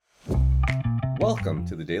Welcome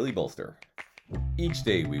to the Daily Bolster. Each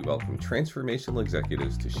day we welcome transformational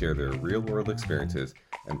executives to share their real-world experiences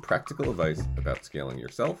and practical advice about scaling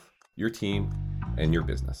yourself, your team, and your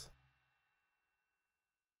business.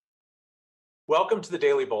 Welcome to the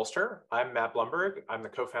Daily Bolster. I'm Matt Blumberg. I'm the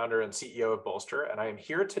co-founder and CEO of Bolster, and I am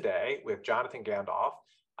here today with Jonathan Gandolf,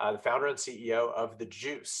 the founder and CEO of The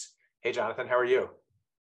Juice. Hey, Jonathan, how are you?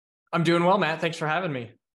 I'm doing well, Matt. Thanks for having me.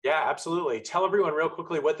 Yeah, absolutely. Tell everyone real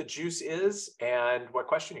quickly what The Juice is and what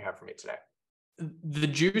question you have for me today. The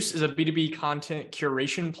Juice is a B2B content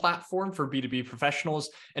curation platform for B2B professionals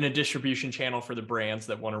and a distribution channel for the brands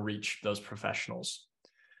that want to reach those professionals.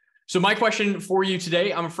 So my question for you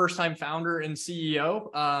today, I'm a first-time founder and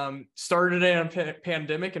CEO, started in a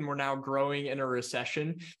pandemic and we're now growing in a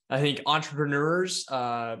recession. I think entrepreneurs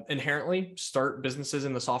inherently start businesses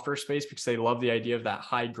in the software space because they love the idea of that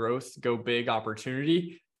high growth, go big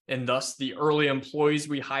opportunity. And thus the early employees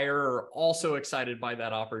we hire are also excited by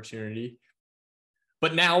that opportunity.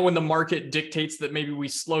 But now when the market dictates that maybe we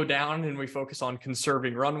slow down and we focus on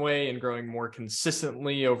conserving runway and growing more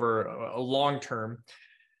consistently over a long term,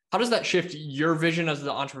 how does that shift your vision as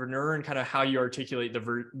the entrepreneur and kind of how you articulate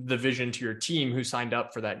the vision to your team who signed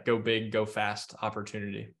up for that go big, go fast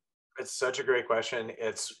opportunity? It's such a great question.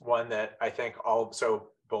 It's one that I think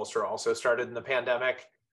Bolster also started in the pandemic.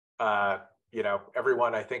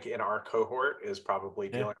 Everyone I think in our cohort is probably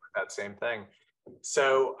dealing with that same thing.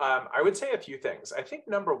 So I would say a few things. I think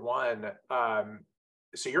number one,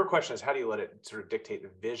 so your question is how do you let it sort of dictate the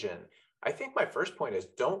vision? I think my first point is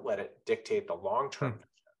don't let it dictate the long-term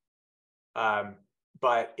vision.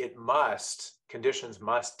 But conditions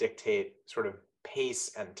must dictate sort of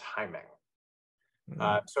pace and timing.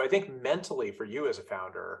 So I think mentally for you as a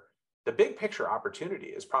founder, the big picture opportunity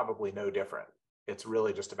is probably no different. It's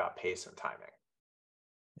really just about pace and timing.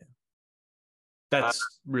 Yeah. That's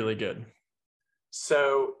really good.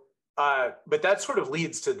 So, but that sort of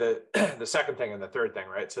leads to the second thing and the third thing,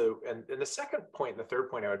 right? So, and the second point and the third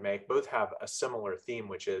point I would make both have a similar theme,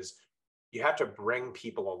 which is you have to bring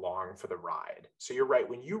people along for the ride. So you're right.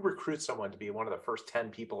 When you recruit someone to be one of the first 10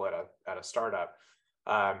 people at a startup,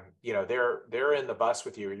 they're in the bus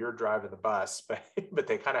with you. You're driving the bus, but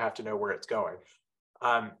they kind of have to know where it's going.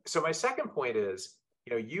 So my second point is,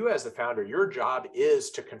 you as the founder, your job is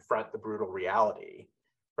to confront the brutal reality,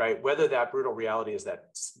 right? Whether that brutal reality is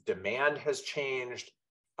that demand has changed,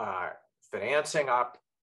 financing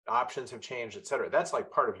options have changed, et cetera. That's like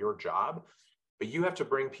part of your job, but you have to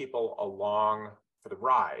bring people along for the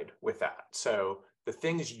ride with that. So the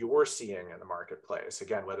things you're seeing in the marketplace,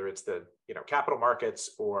 again, whether it's the capital markets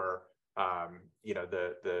or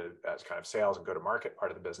the kind of sales and go-to-market part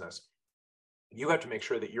of the business, you have to make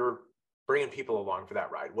sure that you're bringing people along for that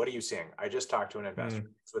ride. What are you seeing? I just talked to an investor.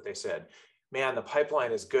 That's what they said. Man, the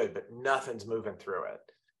pipeline is good, but nothing's moving through it.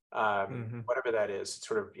 Whatever that is,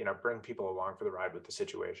 sort of, bring people along for the ride with the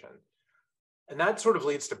situation. And that sort of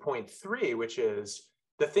leads to point three, which is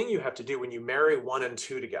the thing you have to do when you marry 1 and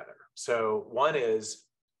 2 together. So 1 is,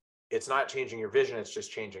 it's not changing your vision, it's just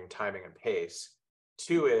changing timing and pace.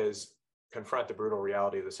 2 is confront the brutal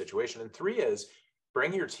reality of the situation. And 3 is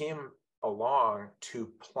bring your team along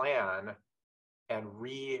to plan and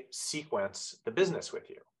re-sequence the business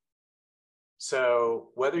with you. So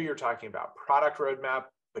whether you're talking about product roadmap,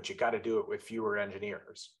 but you got to do it with fewer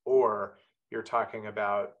engineers, or you're talking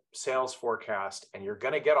about sales forecast and you're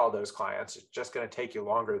going to get all those clients, it's just going to take you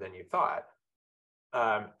longer than you thought.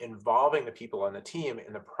 Involving the people on the team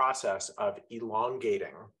in the process of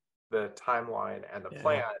elongating the timeline and the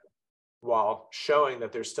plan while showing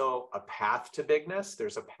that there's still a path to bigness,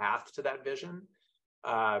 there's a path to that vision.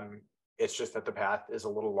 It's just that the path is a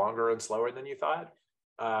little longer and slower than you thought.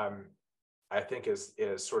 I think is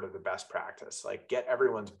sort of the best practice. Like get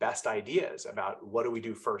everyone's best ideas about what do we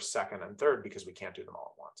do first, second, and third, because we can't do them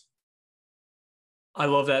all at once. I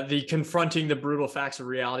love that. The confronting the brutal facts of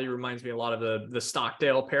reality reminds me a lot of the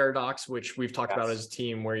Stockdale paradox, which we've talked about as a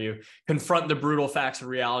team, where you confront the brutal facts of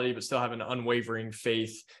reality, but still have an unwavering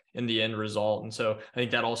faith in the end result. And so I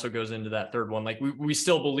think that also goes into that third one. Like we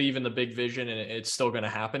still believe in the big vision and it's still going to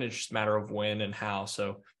happen. It's just a matter of when and how.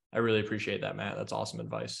 So I really appreciate that, Matt. That's awesome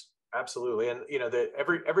advice. Absolutely. And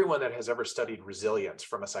everyone that has ever studied resilience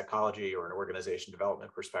from a psychology or an organization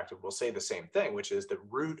development perspective will say the same thing, which is the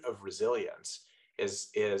root of resilience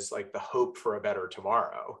is like the hope for a better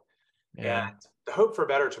tomorrow. Yeah. And the hope for a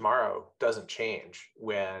better tomorrow doesn't change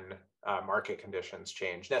when market conditions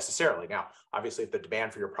change necessarily. Now, obviously, if the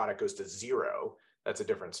demand for your product goes to 0, that's a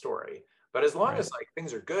different story. But as long as like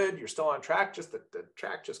things are good, you're still on track, just the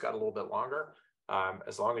track just got a little bit longer.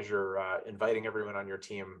 As long as you're inviting everyone on your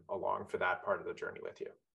team along for that part of the journey with you.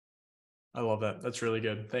 I love that. That's really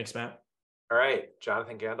good. Thanks, Matt. All right,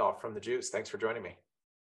 Jonathan Gandolf from The Juice. Thanks for joining me.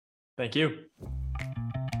 Thank you.